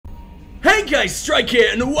Hey guys, Strike here,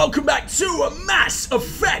 and welcome back to Mass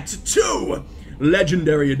Effect 2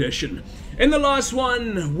 Legendary Edition. In the last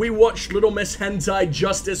one, we watched Little Miss Hentai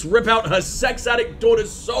Justice rip out her sex addict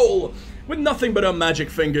daughter's soul with nothing but her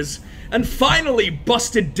magic fingers, and finally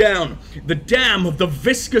busted down the dam of the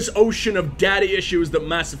viscous ocean of daddy issues that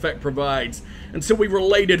Mass Effect provides, until we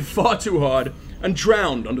related far too hard and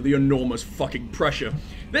drowned under the enormous fucking pressure.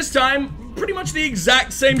 This time, pretty much the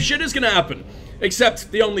exact same shit is gonna happen. Except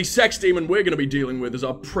the only sex demon we're gonna be dealing with is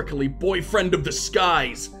our prickly boyfriend of the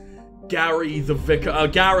skies, Garrus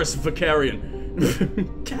Vicarian.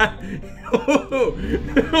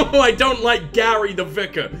 I don't like Gary the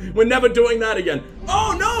Vicar. We're never doing that again.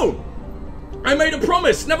 Oh no! I made a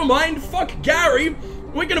promise. Never mind. Fuck Gary.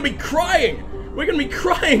 We're gonna be crying. We're gonna be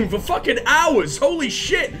crying for fucking hours. Holy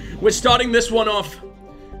shit. We're starting this one off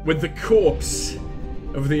with the corpse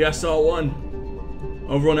of the SR1.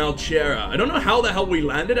 Over on Altera. I don't know how the hell we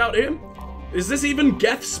landed out here. Is this even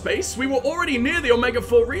Geth space? We were already near the Omega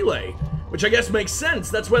 4 relay, which I guess makes sense.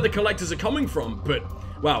 That's where the collectors are coming from, but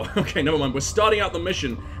wow, okay, never mind. We're starting out the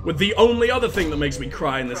mission with the only other thing that makes me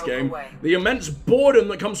cry in this game. The immense boredom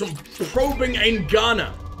that comes from probing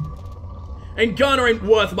Aengana. Aengana ain't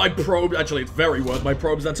worth my probe. Actually, it's very worth my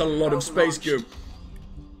probes. That's a lot of space Q.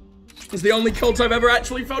 It's the only cult I've ever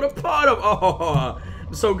actually felt a part of. Oh,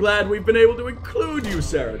 I'm so glad we've been able to include you,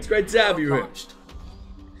 Sarah. It's great to have you here.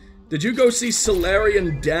 Did you go see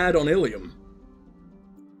Solarian Dad on Ilium?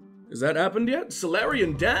 Has that happened yet?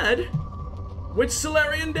 Solarian Dad? Which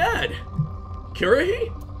Solarian Dad?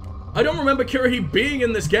 Kirahi? I don't remember Kirahi being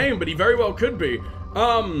in this game, but he very well could be.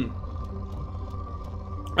 I've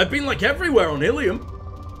been like everywhere on Ilium,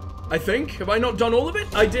 I think. Have I not done all of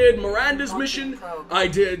it? I did Miranda's mission. I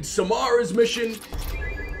did Samara's mission.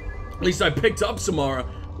 At least I picked up Samara.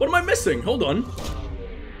 What am I missing? Hold on.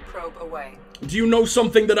 Probe away. Do you know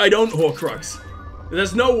something that I don't, Horcrux?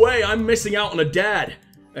 There's no way I'm missing out on a dad.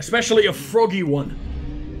 Especially a froggy one.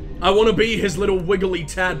 I want to be his little wiggly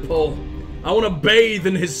tadpole. I want to bathe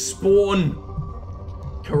in his spawn.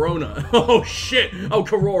 Corona. Oh shit. Oh,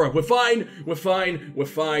 Corora. We're fine. We're fine. We're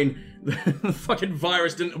fine. The fucking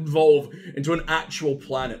virus didn't evolve into an actual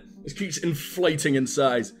planet. It keeps inflating in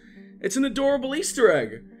size. It's an adorable Easter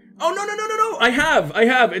egg. Oh, no. I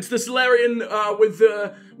have. It's the Solarian, with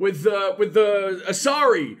the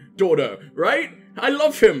Asari daughter, right? I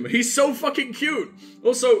love him. He's so fucking cute.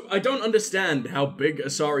 Also, I don't understand how big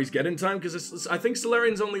Asaris get in time, because I think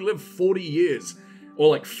Solarians only live 40 years. Or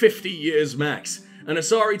like 50 years max. And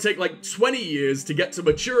Asari take like 20 years to get to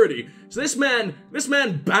maturity. So this man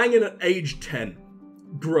banging at age 10.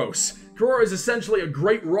 Gross. Corora is essentially a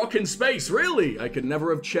great rock in space, really? I could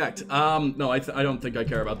never have checked. No, I don't think I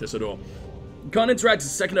care about this at all. Can't interact,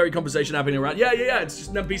 it's a secondary conversation happening around. Yeah, it's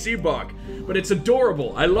just an NPC bark. But it's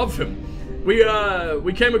adorable, I love him.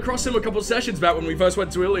 We came across him a couple sessions back when we first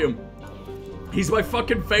went to Ilium. He's my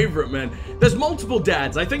fucking favorite, man. There's multiple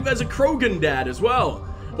dads, I think there's a Krogan dad as well.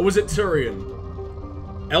 Or was it Turian?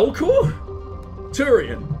 Elcor?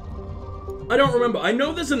 Turian. I don't remember. I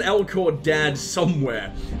know there's an Elcor dad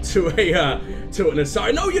somewhere to an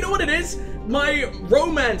Asari. No, you know what it is? My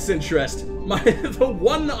romance interest. The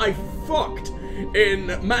one that I fucked in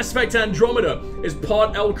Mass Effect Andromeda is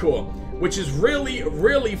part Elcor, which is really,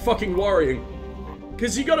 really fucking worrying.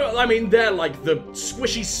 Because you gotta, I mean, they're like the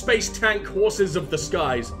squishy space tank horses of the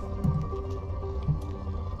skies.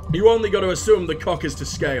 You only gotta assume the cock is to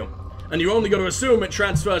scale. And you only gotta assume it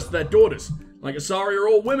transfers to their daughters. Like Asari are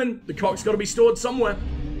all women, the cock's gotta be stored somewhere.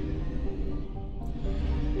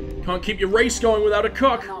 Can't keep your race going without a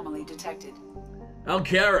cock. Anomaly detected.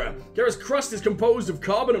 Alkara. Kara's crust is composed of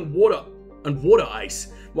carbon and water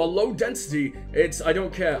ice. While low density, it's I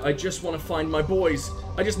don't care, I just want to find my boys.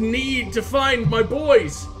 I just need to find my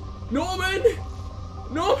boys. Norman!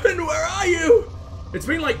 Norman, where are you? It's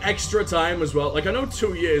been like extra time as well. Like I know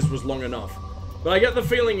 2 years was long enough. But I get the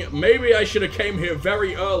feeling maybe I should have came here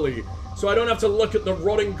very early, so I don't have to look at the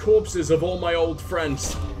rotting corpses of all my old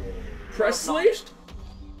friends. Presley?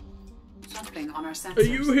 Something on our sensors. Are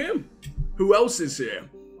you him? Who else is here?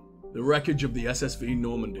 The wreckage of the SSV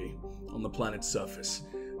Normandy on the planet's surface.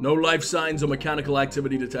 No life signs or mechanical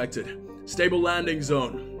activity detected. Stable landing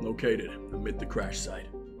zone located amid the crash site.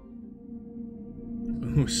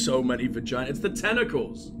 Ooh, so many vaginas. It's the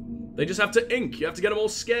tentacles. They just have to ink. You have to get them all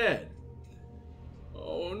scared.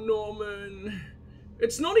 Oh, Norman.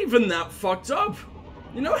 It's not even that fucked up.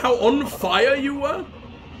 You know how on fire you were?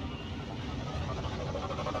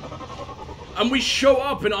 And we show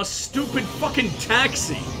up in our stupid fucking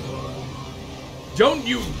taxi. Don't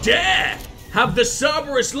you dare have the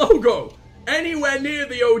Cerberus logo anywhere near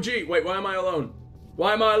the OG. Wait, why am I alone?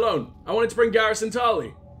 Why am I alone? I wanted to bring Garrus and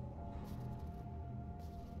Tali.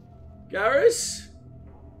 Garrus?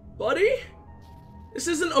 Buddy? This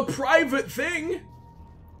isn't a private thing.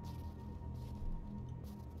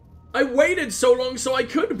 I waited so long so I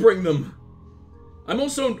could bring them.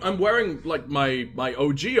 I'm wearing, like, my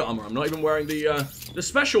OG armor. I'm not even wearing the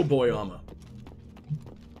special boy armor.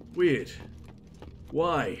 Weird.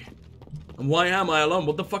 Why? And why am I alone?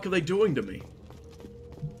 What the fuck are they doing to me?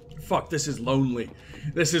 Fuck, this is lonely.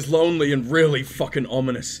 This is lonely and really fucking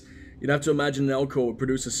ominous. You'd have to imagine an Elcor would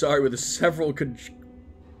produce a Asari with several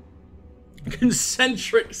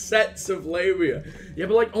concentric sets of labia. Yeah,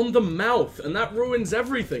 but like on the mouth, and that ruins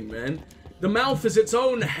everything, man. The mouth is its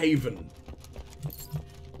own haven.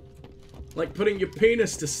 Like putting your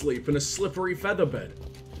penis to sleep in a slippery feather bed.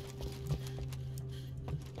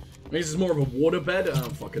 This is more of a waterbed? I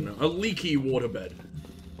don't fucking know. A leaky waterbed.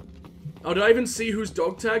 Oh, did I even see whose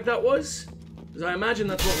dog tag that was? Because I imagine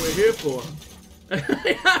that's what we're here for.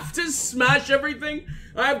 I have to smash everything?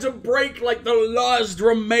 I have to break, like, the last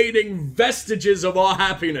remaining vestiges of our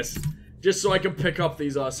happiness. Just so I can pick up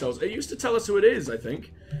these ourselves. It used to tell us who it is, I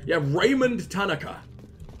think. Yeah, Raymond Tanaka.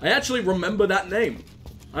 I actually remember that name.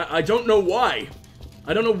 I don't know why.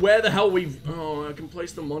 I don't know where the hell we've... Oh, I can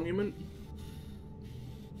place the monument.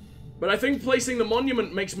 But I think placing the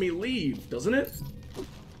monument makes me leave, doesn't it?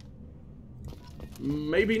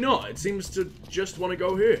 Maybe not. It seems to just want to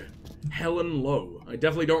go here. Helen Lowe. I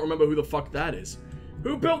definitely don't remember who the fuck that is.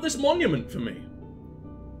 Who built this monument for me?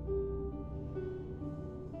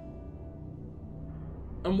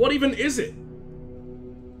 And what even is it?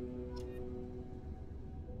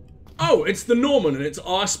 Oh, it's the Norman and it's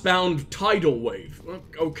arse-bound tidal wave.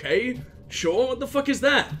 Okay, sure. What the fuck is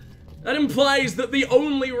that? That implies that the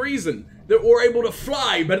only reason that we're able to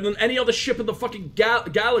fly better than any other ship in the fucking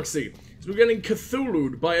galaxy is we're getting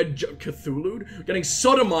Cthulhu'd by a... Cthulhu'd? Getting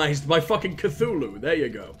sodomized by fucking Cthulhu. There you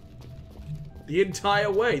go. The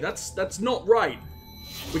entire way. That's not right.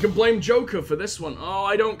 We can blame Joker for this one. Oh,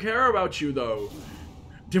 I don't care about you, though.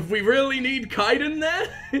 Did we really need Kaiden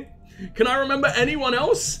there? Can I remember anyone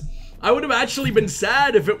else? I would have actually been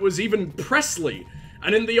sad if it was even Presley.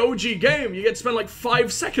 And in the OG game, you get to spend like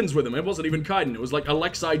 5 seconds with him. It wasn't even Kaiden. It was like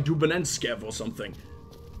Alexei Dubinenskev or something.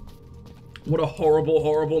 What a horrible,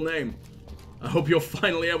 horrible name. I hope you're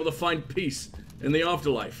finally able to find peace in the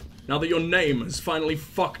afterlife. Now that your name is finally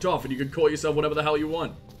fucked off and you can call yourself whatever the hell you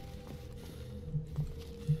want.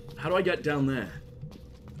 How do I get down there?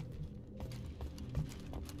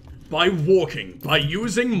 By walking. By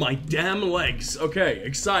using my damn legs. Okay,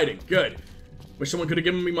 exciting. Good. Wish someone could have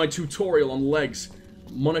given me my tutorial on legs.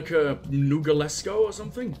 Monica Nugalesco or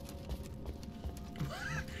something?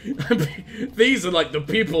 These are like the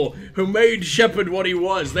people who made Shepard what he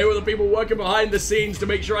was. They were the people working behind the scenes to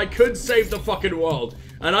make sure I could save the fucking world.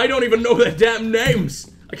 And I don't even know their damn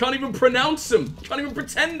names. I can't even pronounce them. Can't even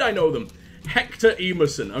pretend I know them. Hector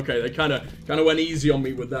Emerson. Okay, they kind of went easy on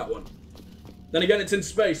me with that one. Then again, it's in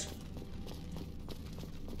space.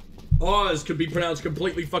 Ours could be pronounced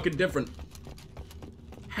completely fucking different.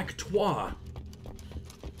 Hectoire.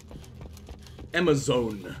 Emma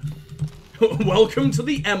Zone. Welcome to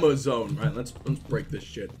the Emma Zone. Right, let's break this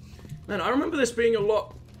shit. Man, I remember this being a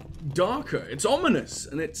lot darker. It's ominous,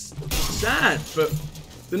 and it's sad, but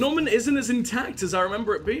the Norman isn't as intact as I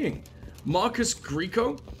remember it being. Marcus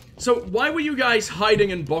Greco? So why were you guys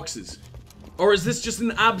hiding in boxes? Or is this just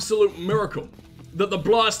an absolute miracle? That the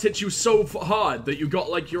blast hit you so hard that you got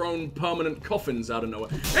like your own permanent coffins out of nowhere.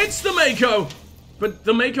 It's the Mako! But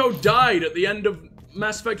the Mako died at the end of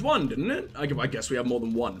Mass Effect 1, didn't it? I guess we have more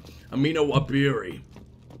than one. Amino Abiri.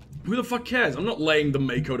 Who the fuck cares? I'm not laying the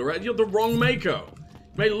Mako to rest. You're the wrong Mako.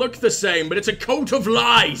 It may look the same, but it's a coat of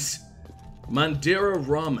lies! Mandira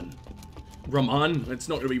Ramen. Raman? It's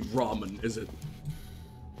not gonna be ramen, is it?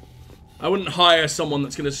 I wouldn't hire someone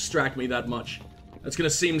that's gonna distract me that much. That's gonna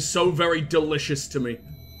seem so very delicious to me.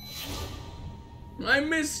 I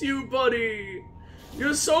miss you, buddy.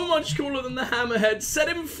 You're so much cooler than the Hammerhead. Set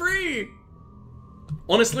him free.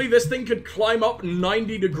 Honestly, this thing could climb up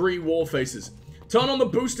 90-degree wall faces. Turn on the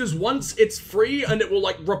boosters once, it's free, and it will,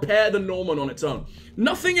 like, repair the Norman on its own.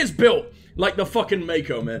 Nothing is built like the fucking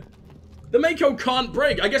Mako, man. The Mako can't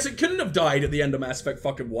break. I guess it couldn't have died at the end of Mass Effect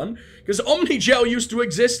fucking 1, because Omnigel used to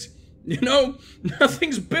exist. You know,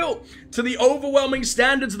 nothing's built to the overwhelming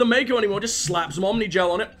standards of the Mako anymore. Just slap some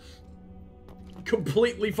Omnigel on it.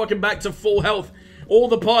 Completely fucking back to full health. All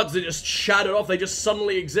the parts that just shattered off, they just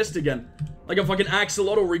suddenly exist again. Like a fucking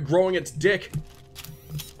axolotl regrowing its dick.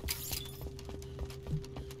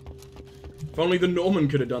 If only the Norman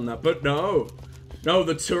could have done that, but no. No,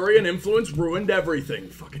 the Turian influence ruined everything.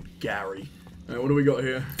 Fucking Gary. Alright, what do we got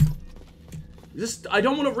here? I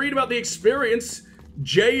don't want to read about the experience.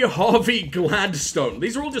 J. Harvey Gladstone.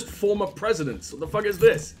 These are all just former presidents. What the fuck is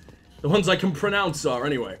this? The ones I can pronounce are,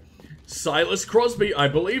 anyway. Silas Crosby, I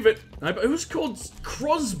believe it. Who's called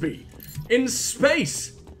Crosby? In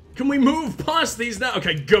space? Can we move past these now?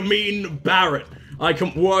 Okay, Gameen Barrett. I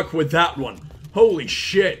can work with that one. Holy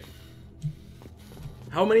shit.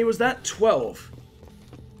 How many was that? 12.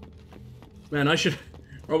 Man, I should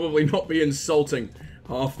probably not be insulting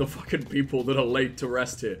half the fucking people that are laid to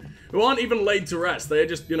rest here. Who aren't even laid to rest. They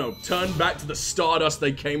just, you know, turned back to the stardust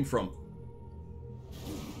they came from.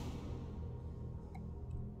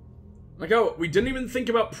 Like, oh, we didn't even think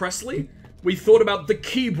about Presley. We thought about the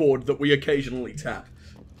keyboard that we occasionally tap.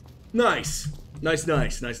 Nice. Nice,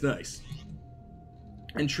 nice, nice, nice.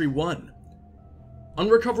 Entry 1.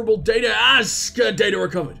 Unrecoverable data as data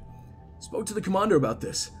recovered. Spoke to the commander about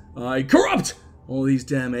this. Corrupt! All these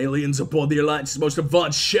damn aliens aboard the Alliance's most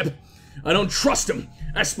advanced ship. I don't trust them.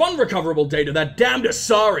 I spun recoverable data, that damned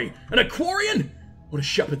Asari. An Aquarian? What does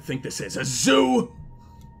Shepard think this is? A zoo?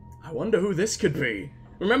 I wonder who this could be.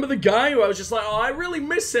 Remember the guy who I was just like, oh, I really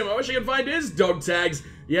miss him. I wish I could find his dog tags.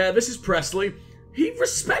 Yeah, this is Presley. He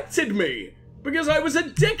respected me because I was a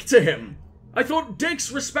dick to him. I thought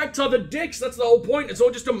dicks respect other dicks. That's the whole point. It's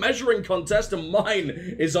all just a measuring contest, and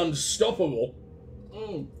mine is unstoppable.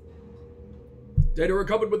 Data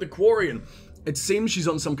recovered with the Quarian. It seems she's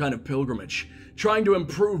on some kind of pilgrimage, trying to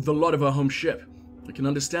improve the lot of her home ship. I can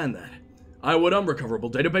understand that. I would unrecoverable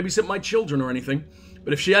data babysit my children or anything,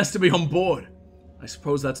 but if she has to be on board, I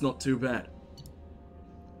suppose that's not too bad.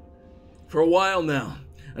 For a while now,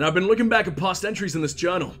 and I've been looking back at past entries in this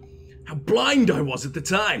journal. How blind I was at the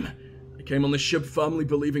time. I came on the ship firmly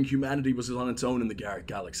believing humanity was on its own in the Garrett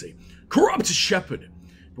Galaxy. Corrupt Shepard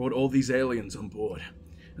brought all these aliens on board,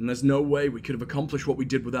 and there's no way we could have accomplished what we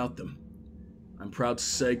did without them. I'm proud to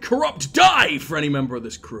say, corrupt die for any member of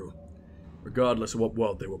this crew, regardless of what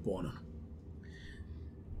world they were born on.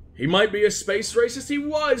 He might be a space racist. He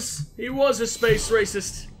was a space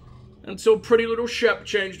racist. Until pretty little Shep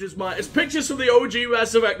changed his mind. It's pictures from the OG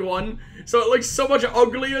Mass Effect 1, so it looks so much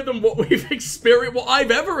uglier than what we've experienced, what I've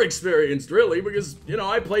ever experienced, really, because, you know,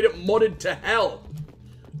 I played it modded to hell.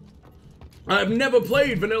 I've never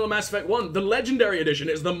played Vanilla Mass Effect 1. The Legendary Edition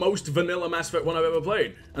is the most vanilla Mass Effect 1 I've ever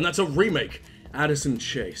played, and that's a remake. Addison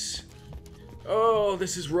Chase. Oh,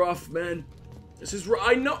 this is rough, man. This is rough.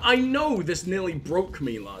 I know this nearly broke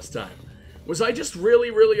me last time. Was I just really,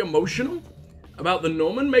 really emotional about the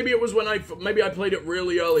Norman? Maybe it was when I played it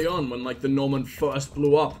really early on, when, like, the Norman first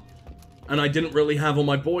blew up. And I didn't really have all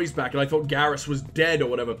my boys back, and I thought Garrus was dead or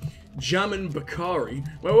whatever. Jamin Bakari.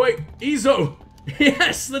 Wait, Izo!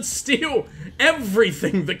 Yes, let's steal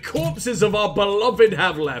everything the corpses of our beloved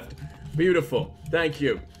have left. Beautiful. Thank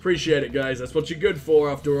you. Appreciate it, guys. That's what you're good for,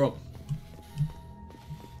 after all.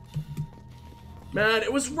 Man,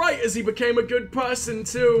 it was right as he became a good person,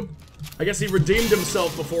 too. I guess he redeemed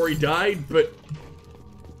himself before he died, but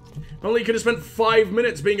only could have spent 5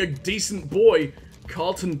 minutes being a decent boy.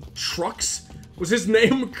 Carlton Trucks? Was his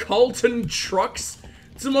name Carlton Trucks?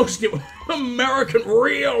 It's the most American,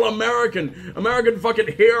 real American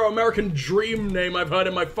fucking hero, American dream name I've heard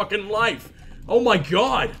in my fucking life. Oh my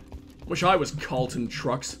god. Wish I was Carlton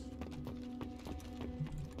Trucks.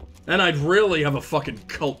 And I'd really have a fucking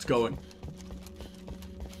cult going.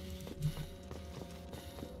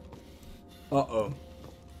 Uh-oh.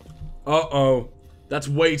 Uh-oh. That's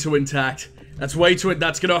way too intact. That's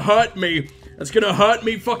gonna hurt me. That's gonna hurt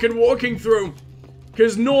me fucking walking through.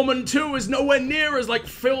 Because Norman 2 is nowhere near as, like,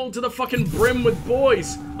 filled to the fucking brim with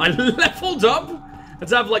boys. I leveled up?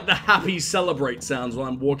 Let's have, like, the happy celebrate sounds while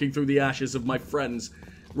I'm walking through the ashes of my friends.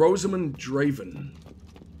 Rosamund Draven.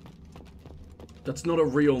 That's not a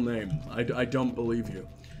real name. I don't believe you.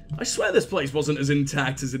 I swear this place wasn't as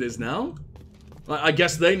intact as it is now. I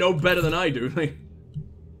guess they know better than I do.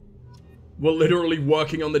 We're literally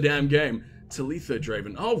working on the damn game. Talitha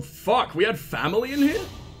Draven. Oh, fuck. We had family in here?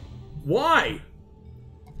 Why?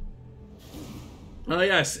 Ah,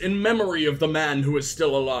 yes. In memory of the man who is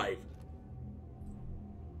still alive.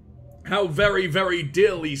 How very, very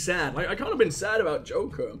dearly sad. Like, I can't have been sad about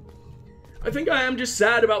Joker. I think I am just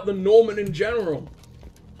sad about the Norman in general.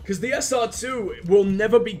 Because the SR2 will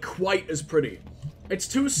never be quite as pretty. It's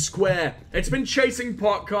too square. It's been chasing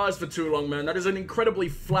parked cars for too long, man. That is an incredibly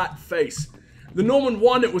flat face. The Norman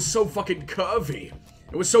 1, it was so fucking curvy.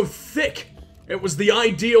 It was so thick. It was the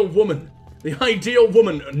ideal woman. The ideal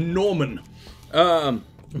woman, Norman. I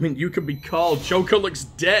mean, you could be called. Joker looks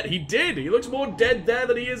dead. He did. He looks more dead there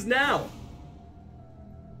than he is now.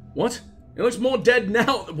 What? He looks more dead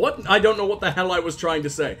now. What? I don't know what the hell I was trying to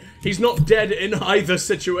say. He's not dead in either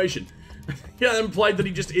situation. Yeah, that implied that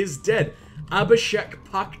he just is dead. Abhishek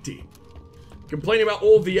Pakti. Complaining about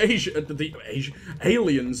all the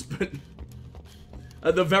aliens, but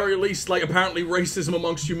at the very least, like, apparently racism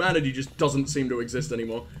amongst humanity just doesn't seem to exist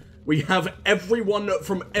anymore. We have everyone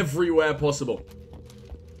from everywhere possible.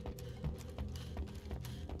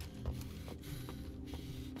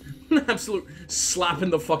 An absolute slap in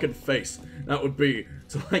the fucking face that would be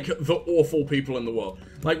to, like, the awful people in the world.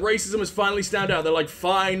 Like, racism has finally stand out. They're like,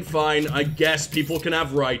 fine, I guess people can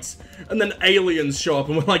have rights. And then aliens show up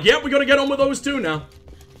and we're like, yep, we gotta get on with those too now.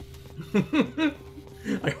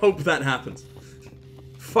 I hope that happens.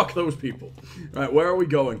 Fuck those people. Alright, where are we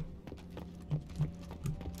going?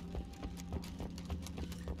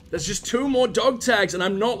 There's just 2 more dog tags and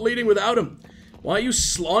I'm not leading without them. Why are you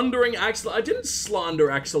slandering Axolotls? I didn't slander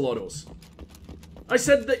Axolotls. I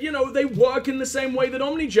said that, you know, they work in the same way that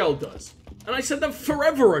Omnigel does. And I said that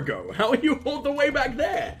forever ago. How are you all the way back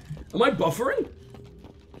there? Am I buffering?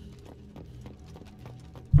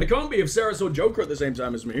 I can't be if Sarah saw Joker at the same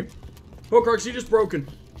time as me. Horcrux, you're just broken.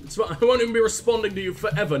 It's fine. I won't even be responding to you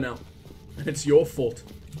forever now. And it's your fault.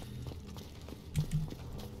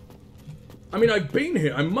 I mean, I've been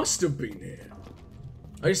here. I must have been here.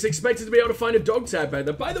 I just expected to be able to find a dog tag back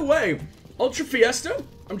there. By the way, Ultra Fiesta,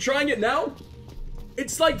 I'm trying it now.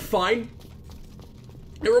 It's, like, fine.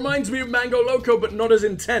 It reminds me of Mango Loco, but not as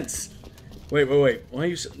intense. Wait. Why are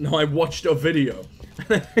you... No, I watched a video.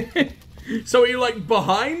 So are you, like,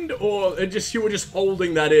 behind? Or you were just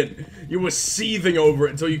holding that in? You were seething over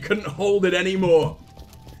it until you couldn't hold it anymore.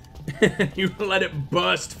 You let it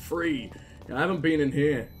burst free. I haven't been in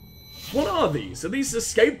here. What are these? Are these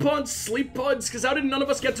escape pods? Sleep pods? Because how did none of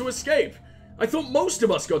us get to escape? I thought most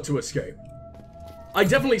of us got to escape. I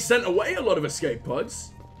definitely sent away a lot of escape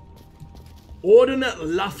pods. Ordinate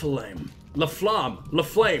La Flame. La Flamme. La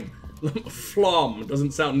Flame. Flamme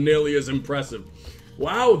doesn't sound nearly as impressive.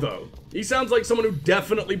 Wow, though. He sounds like someone who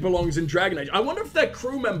definitely belongs in Dragon Age. I wonder if they're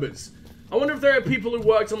crew members. I wonder if they're people who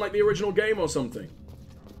worked on, like, the original game or something.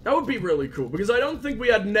 That would be really cool, because I don't think we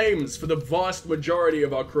had names for the vast majority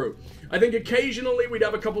of our crew. I think occasionally we'd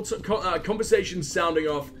have a couple conversations sounding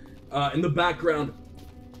off in the background.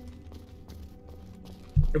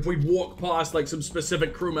 If we'd walk past, like, some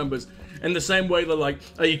specific crew members. In the same way they're like,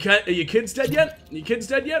 are your kids dead yet? Are your kids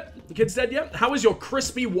dead yet? Your kids dead yet? How is your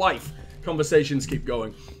crispy wife? Conversations keep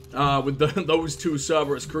going with those 2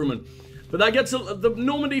 Cerberus crewmen. But that gets the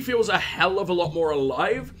Normandy feels a hell of a lot more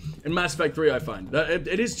alive in Mass Effect 3, I find.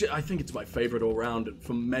 It is, I think it's my favorite all round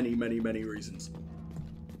for many, many, many reasons.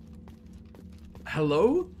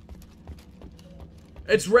 Hello?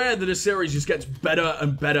 It's rare that a series just gets better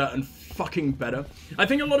and better and fucking better. I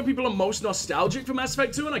think a lot of people are most nostalgic for Mass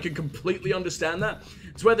Effect 2, and I can completely understand that.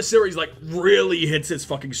 It's where the series, like, really hits its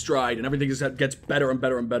fucking stride, and everything just gets better and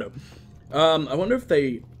better and better. I wonder if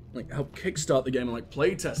they, like, helped kickstart the game and, like,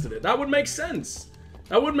 play tested it. That would make sense.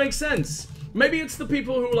 That would make sense. Maybe it's the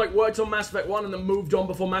people who, like, worked on Mass Effect 1 and then moved on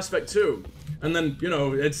before Mass Effect 2. And then, you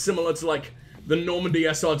know, it's similar to, like, the Normandy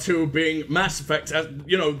SR2 being Mass Effect, as,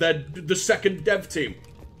 you know, they're the second dev team.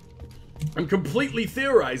 I'm completely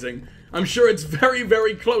theorizing. I'm sure it's very,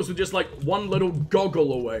 very close with just, like, one little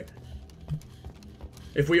goggle away.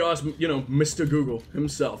 If we ask, you know, Mr. Google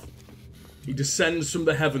himself. He descends from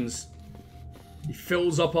the heavens. He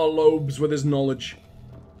fills up our lobes with his knowledge.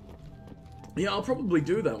 Yeah, I'll probably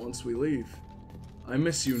do that once we leave. I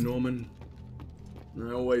miss you, Norman.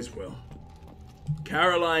 I always will.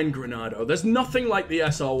 Caroline Granado. There's nothing like the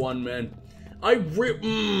SR1, man.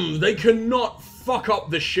 They cannot fuck up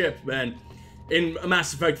the ship, man. In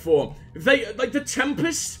Mass Effect 4. If they, like, the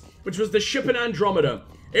Tempest, which was the ship in Andromeda,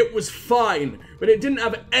 it was fine, but it didn't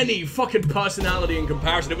have any fucking personality in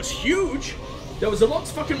comparison. It was huge. There was a lot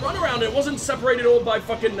to fucking run around. It wasn't separated all by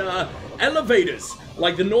fucking elevators,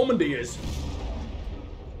 like the Normandy is.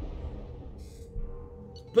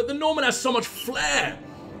 But the Norman has so much flair.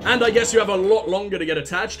 And I guess you have a lot longer to get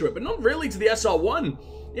attached to it, but not really to the SR1.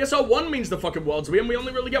 The SR1 means the fucking world to me, and we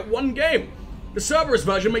only really get one game. The Cerberus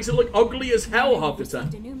version makes it look ugly as hell half the time.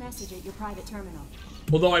 A new message at your private terminal.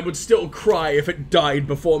 Although I would still cry if it died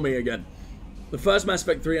before me again. The first Mass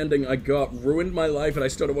Effect 3 ending I got ruined my life, and I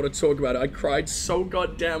still don't want to talk about it. I cried so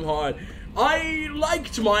goddamn hard. I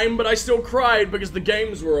liked mine, but I still cried because the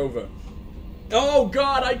games were over. Oh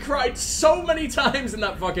god, I cried so many times in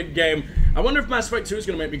that fucking game. I wonder if Mass Effect 2 is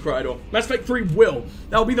going to make me cry at all. Mass Effect 3 will.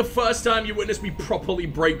 That'll be the first time you witness me properly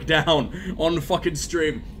break down on fucking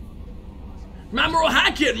stream. Mamoru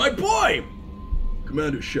Hackett, my boy!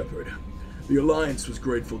 Commander Shepard, The Alliance was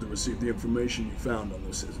grateful to receive the information you found on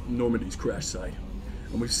this Normandy's crash site,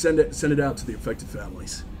 and we send it out to the affected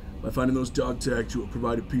families. By finding those dog tags, you have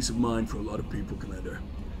provided peace of mind for a lot of people, Commander.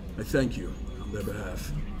 I thank you on their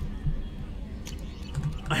behalf.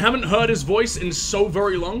 I haven't heard his voice in so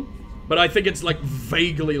very long, but I think it's like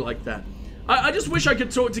vaguely like that. I just wish I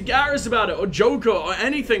could talk to Garrus about it, or Joker, or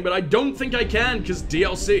anything, but I don't think I can, because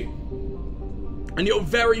DLC. And you're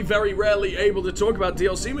very, very rarely able to talk about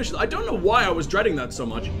DLC missions. I don't know why I was dreading that so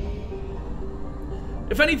much.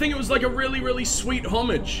 If anything, it was like a really, really sweet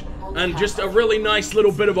homage, and just a really nice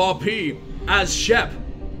little bit of RP as Shep.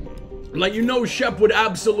 Like, you know Shep would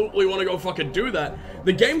absolutely want to go fucking do that.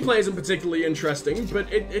 The gameplay isn't particularly interesting, but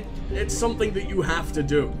it's something that you have to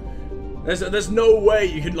do. There's no way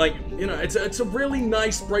you could, like, you know, it's a really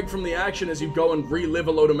nice break from the action as you go and relive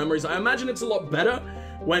a load of memories. I imagine it's a lot better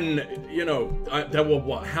when, you know, there were,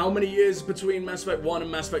 what, how many years between Mass Effect 1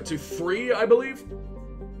 and Mass Effect 2? 3, I believe?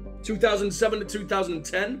 2007 to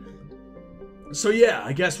 2010? So yeah,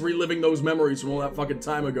 I guess reliving those memories from all that fucking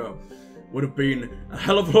time ago would have been a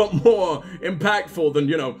hell of a lot more impactful than,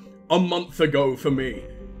 you know, a month ago for me.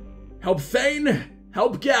 Help Thane,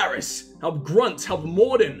 help Garrus, help Grunt, help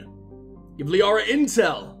Morden. Give Liara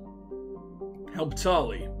intel. Help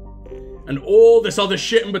Tali. And all this other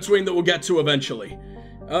shit in between that we'll get to eventually.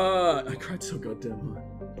 I cried so goddamn hard.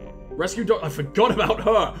 Rescue Dog, I forgot about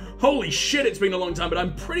her. Holy shit, it's been a long time, but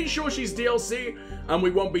I'm pretty sure she's DLC, and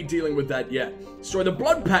we won't be dealing with that yet. Destroy the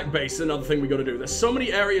Blood Pack base, another thing we gotta do. There's so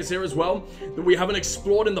many areas here as well that we haven't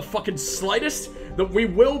explored in the fucking slightest that we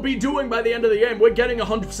will be doing by the end of the game. We're getting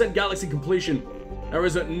 100% galaxy completion. There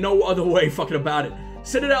is no other way fucking about it.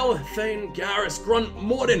 Citadel, Thane, Garrus, Grunt,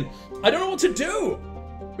 Morden. I don't know what to do,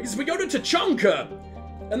 because we go to Tachanka,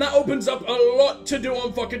 and that opens up a lot to do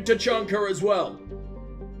on fucking Tachanka as well.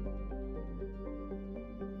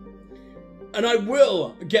 And I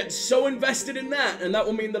will get so invested in that, and that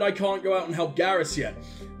will mean that I can't go out and help Garrus yet.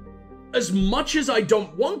 As much as I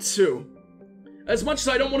don't want to, as much as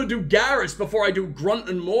I don't want to do Garrus before I do Grunt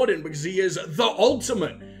and Morden, because he is the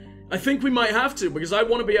ultimate, I think we might have to, because I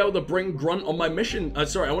want to be able to bring Grunt on my mission. I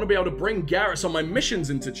want to be able to bring Garrus on my missions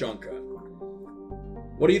in Tachanka.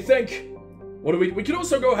 What do you think? What do we could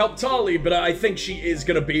also go help Tali, but I think she is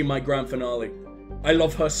going to be my grand finale. I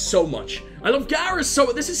love her so much. I love Garrus so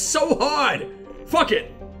much. This is so hard. Fuck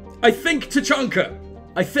it. I think Tachanka.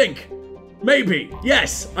 I think. Maybe.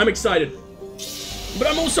 Yes, I'm excited. But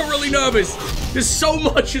I'm also really nervous. There's so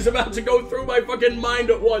much is about to go through my fucking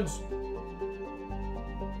mind at once.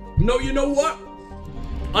 No, you know what?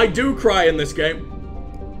 I do cry in this game.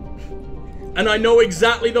 And I know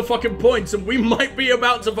exactly the fucking points, and we might be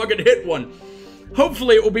about to fucking hit one.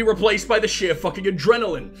 Hopefully it will be replaced by the sheer fucking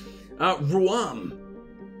adrenaline. Ruam.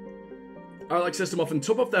 Allied system often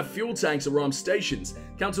top off their fuel tanks at Ruam stations.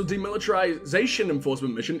 Council Demilitarization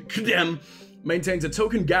Enforcement Mission, CDEM, maintains a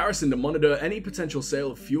token garrison to monitor any potential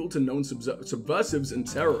sale of fuel to known subversives and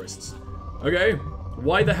terrorists. Okay,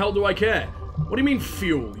 why the hell do I care? What do you mean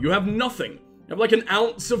fuel? You have nothing. You have like an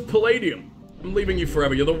ounce of palladium. I'm leaving you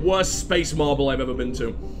forever. You're the worst space marble I've ever been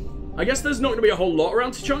to. I guess there's not going to be a whole lot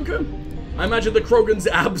around Tachanka. I imagine the Krogans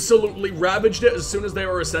absolutely ravaged it as soon as they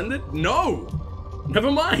were ascended. No!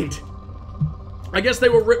 Never mind. I guess they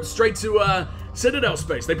were ripped straight to Citadel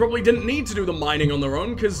space. They probably didn't need to do the mining on their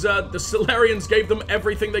own because the Solarians gave them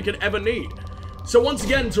everything they could ever need. So once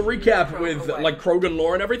again, to recap with like Krogan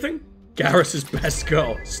lore and everything, Garrus' best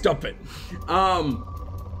girl. Stop it. I'll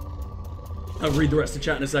read the rest of the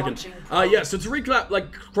chat in a second. Yeah, so to recap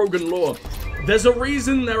like Krogan lore, there's a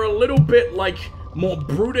reason they're a little bit like more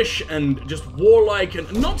brutish and just warlike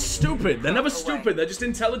and not stupid. They're never stupid, they're just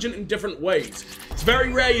intelligent in different ways. It's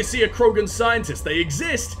very rare you see a Krogan scientist. They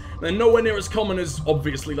exist, they're nowhere near as common as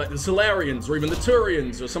obviously like the Solarians or even the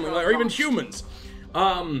Turians or something like, or even humans.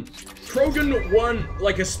 Krogan weren't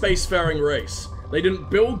like a spacefaring race. They didn't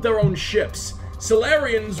build their own ships.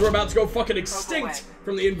 Solarians were about to go fucking extinct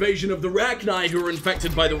from the invasion of the Rachni, who were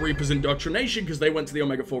infected by the Reaper's indoctrination because they went to the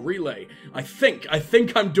Omega-4 relay. I think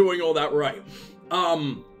I'm doing all that right.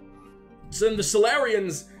 So then the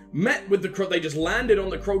Solarians met with the they just landed on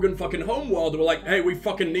the Krogan fucking homeworld. They were like, hey, we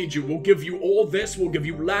fucking need you. We'll give you all this. We'll give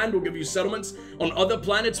you land. We'll give you settlements on other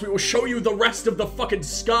planets. We will show you the rest of the fucking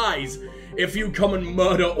skies if you come and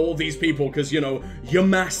murder all these people because, you know, you're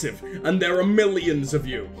massive and there are millions of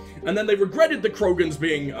you. And then they regretted the Krogans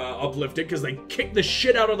being uplifted because they kicked the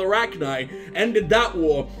shit out of the Rachni, ended that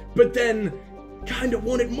war, but then kind of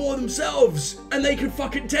wanted more themselves, and they could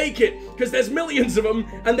fucking take it, because there's millions of them,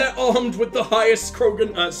 and they're armed with the highest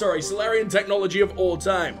Solarian technology of all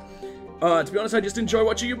time. To be honest, I just enjoy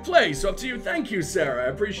watching you play, so up to you. Thank you, Sarah, I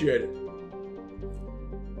appreciate it.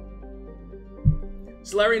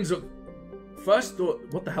 Solarians are first thought,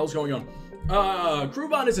 what the hell's going on?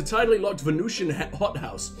 Kruban is a tidally locked Venusian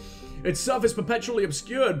hothouse. Its surface perpetually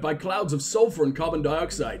obscured by clouds of sulfur and carbon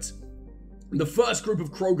dioxides. The first group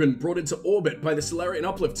of Krogan brought into orbit by the Solarian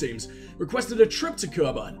uplift teams requested a trip to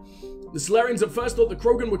Kruban. The Solarians at first thought the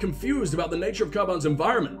Krogan were confused about the nature of Kruban's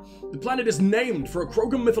environment. The planet is named for a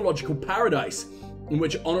Krogan mythological paradise in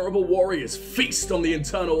which honorable warriors feast on the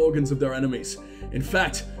internal organs of their enemies. In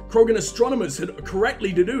fact, Krogan astronomers had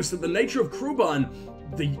correctly deduced that the nature of Kruban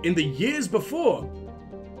in the years before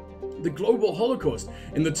the global holocaust,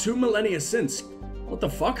 in the 2 millennia since, what the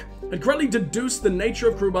fuck? Had correctly deduced the nature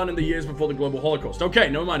of Kruban in the years before the global holocaust. Okay,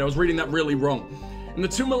 never mind, I was reading that really wrong. In the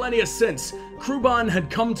 2 millennia since, Kruban had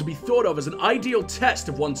come to be thought of as an ideal test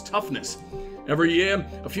of one's toughness. Every year,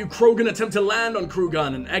 a few Krogan attempt to land on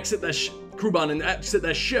Kruban and exit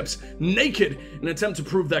their ships naked in an attempt to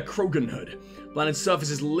prove their Kroganhood. Planet's surface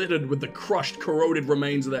is littered with the crushed, corroded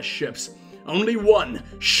remains of their ships. Only one,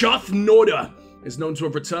 Shoth Norda, is known to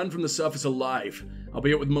have returned from the surface alive,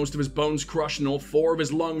 albeit with most of his bones crushed and all 4 of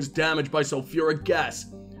his lungs damaged by sulfuric gas.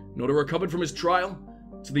 Norda recovered from his trial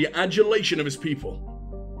to the adulation of his people.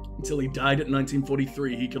 Until he died at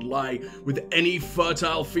 1943, he could lie with any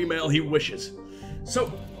fertile female he wishes. So,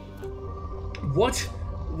 what?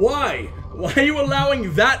 Why? Why are you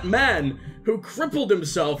allowing that man who crippled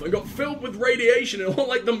himself and got filled with radiation and all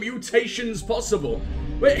like the mutations possible?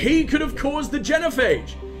 But he could have caused the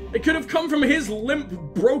genophage. It could have come from his limp,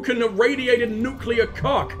 broken, irradiated nuclear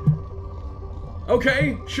cock.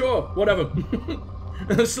 Okay, sure, whatever.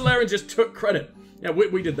 The Solarian just took credit. Yeah,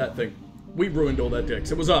 we did that thing. We ruined all their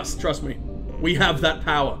dicks. It was us, trust me. We have that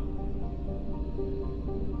power.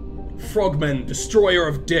 Frogmen, destroyer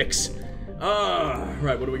of dicks.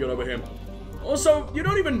 Right, what do we got over here? Also, you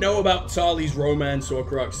don't even know about Tali's romance or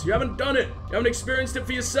crux. You haven't done it. You haven't experienced it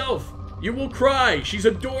for yourself. You will cry. She's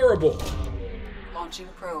adorable. Launching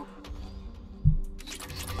probe.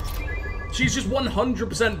 She's just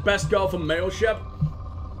 100% best girl for male shep.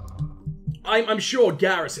 I'm sure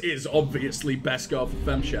Garrus is obviously best girl for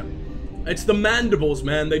fem shep. It's the mandibles,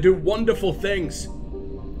 man. They do wonderful things.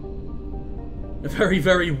 They're very,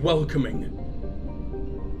 very welcoming.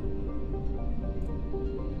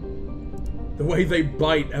 The way they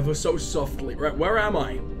bite ever so softly. Right, where am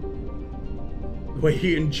I? The way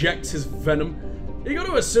he injects his venom. You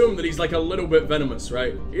gotta assume that he's like a little bit venomous,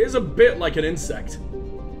 right? He is a bit like an insect.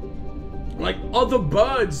 Like, other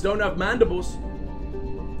birds don't have mandibles.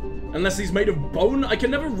 Unless he's made of bone, I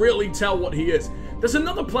can never really tell what he is. There's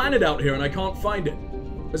another planet out here and I can't find it.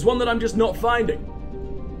 There's one that I'm just not finding.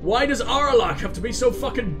 Why does Aralak have to be so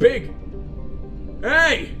fucking big?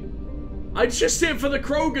 Hey! I just here for the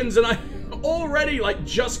Krogans and I already, like,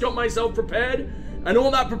 just got myself prepared. And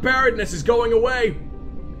all that preparedness is going away.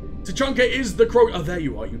 Tachanka is the Krogan. Oh, there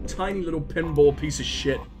you are, you tiny little pinball piece of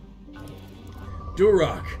shit.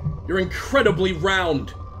 Durak, you're incredibly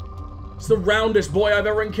round. It's the roundest boy I've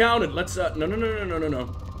ever encountered. Let's,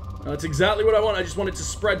 no. That's exactly what I want. I just want it to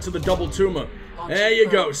spread to the double tumor. There you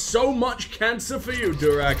go. So much cancer for you,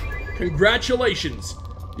 Durak. Congratulations.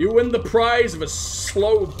 You win the prize of a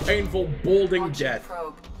slow, painful, balding death.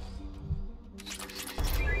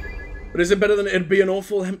 But is it better than it'd be an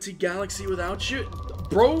awful empty galaxy without you?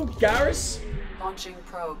 Bro, Garrus? Launching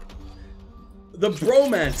probe. The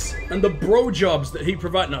bromance and the bro jobs that he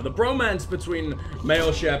provides. No, the bromance between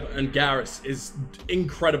Male Shep and Garrus is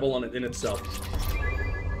incredible on it in itself.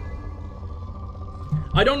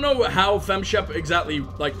 I don't know how FemShep exactly,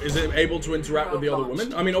 like, is able to interact with the other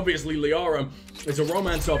women. I mean, obviously, Liara is a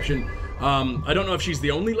romance option. I don't know if she's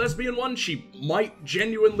the only lesbian one. She might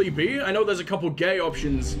genuinely be. I know there's a couple gay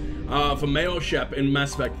options for Male Shep in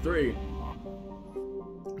Mass Effect 3.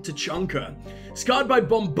 Tachanka. Scarred by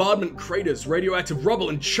bombardment craters, radioactive rubble,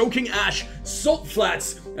 and choking ash, salt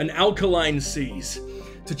flats, and alkaline seas.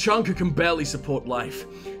 Tachanka can barely support life.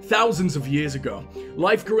 Thousands of years ago,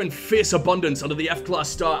 life grew in fierce abundance under the F-class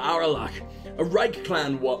star Aralak. A Reich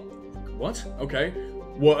clan what? Okay.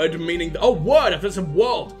 Word meaning... Oh, word! That's a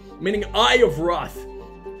world! Meaning Eye of Wrath.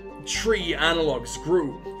 Tree analogs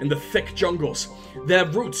grew in the thick jungles, their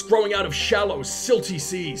roots growing out of shallow, silty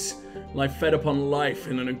seas. Life fed upon life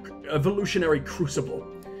in an evolutionary crucible.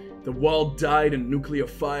 The world died in nuclear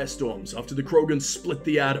firestorms after the Krogans split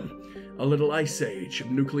the atom. A little ice age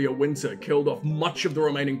of nuclear winter killed off much of the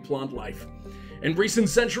remaining plant life. In recent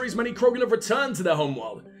centuries, many Krogan have returned to their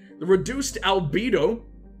homeworld. The reduced albedo...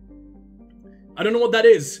 I don't know what that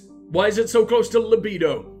is. Why is it so close to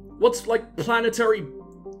libido? What's, like, planetary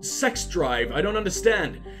sex drive? I don't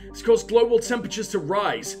understand. It's caused global temperatures to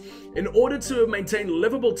rise. In order to maintain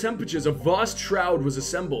livable temperatures, a vast shroud was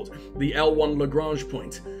assembled, the L1 Lagrange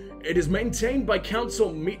point. It is maintained by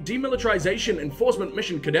Council Demilitarization Enforcement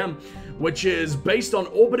Mission Kadem, which is based on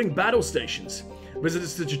orbiting battle stations.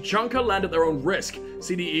 Visitors to Tachanka land at their own risk.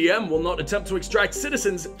 CDEM will not attempt to extract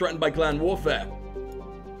citizens threatened by clan warfare.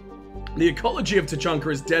 The ecology of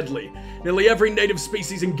Tachanka is deadly. Nearly every native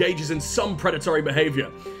species engages in some predatory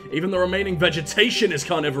behavior. Even the remaining vegetation is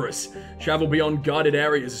carnivorous. Travel beyond guarded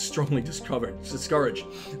areas is strongly discouraged.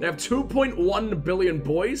 They have 2.1 billion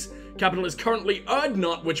boys. Capital is currently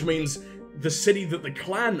Erdnot, which means the city that the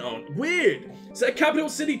clan own. Weird. So their capital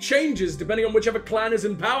city changes depending on whichever clan is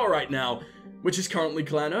in power right now, which is currently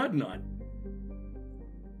Clan Erdnot.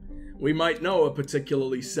 We might know a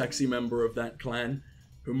particularly sexy member of that clan,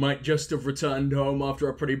 who might just have returned home after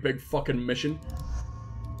a pretty big fucking mission.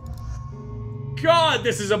 God,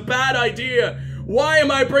 this is a bad idea! Why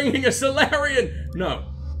am I bringing a Solarian? No.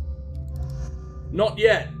 Not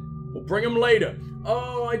yet. We'll bring him later.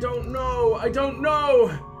 Oh, I don't know.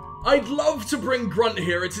 I'd love to bring Grunt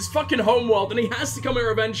here. It's his fucking homeworld, and he has to come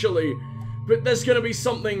here eventually. But there's gonna be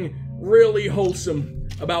something really wholesome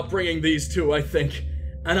about bringing these two, I think.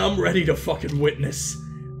 And I'm ready to fucking witness.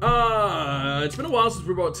 It's been a while since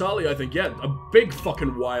we brought Tali, I think. Yeah, a big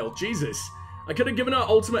fucking while. Jesus. I could have given her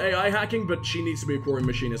ultimate AI hacking, but she needs to be a quarry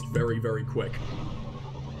machinist very, very quick.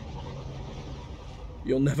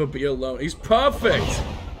 You'll never be alone. He's perfect!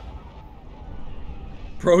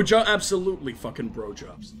 Bro job? Absolutely fucking bro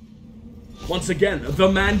jobs. Once again,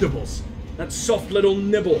 the mandibles. That soft little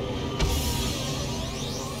nibble.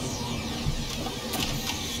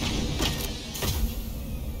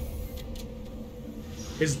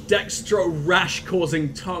 His dextro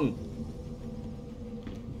rash-causing tongue.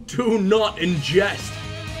 Do not ingest.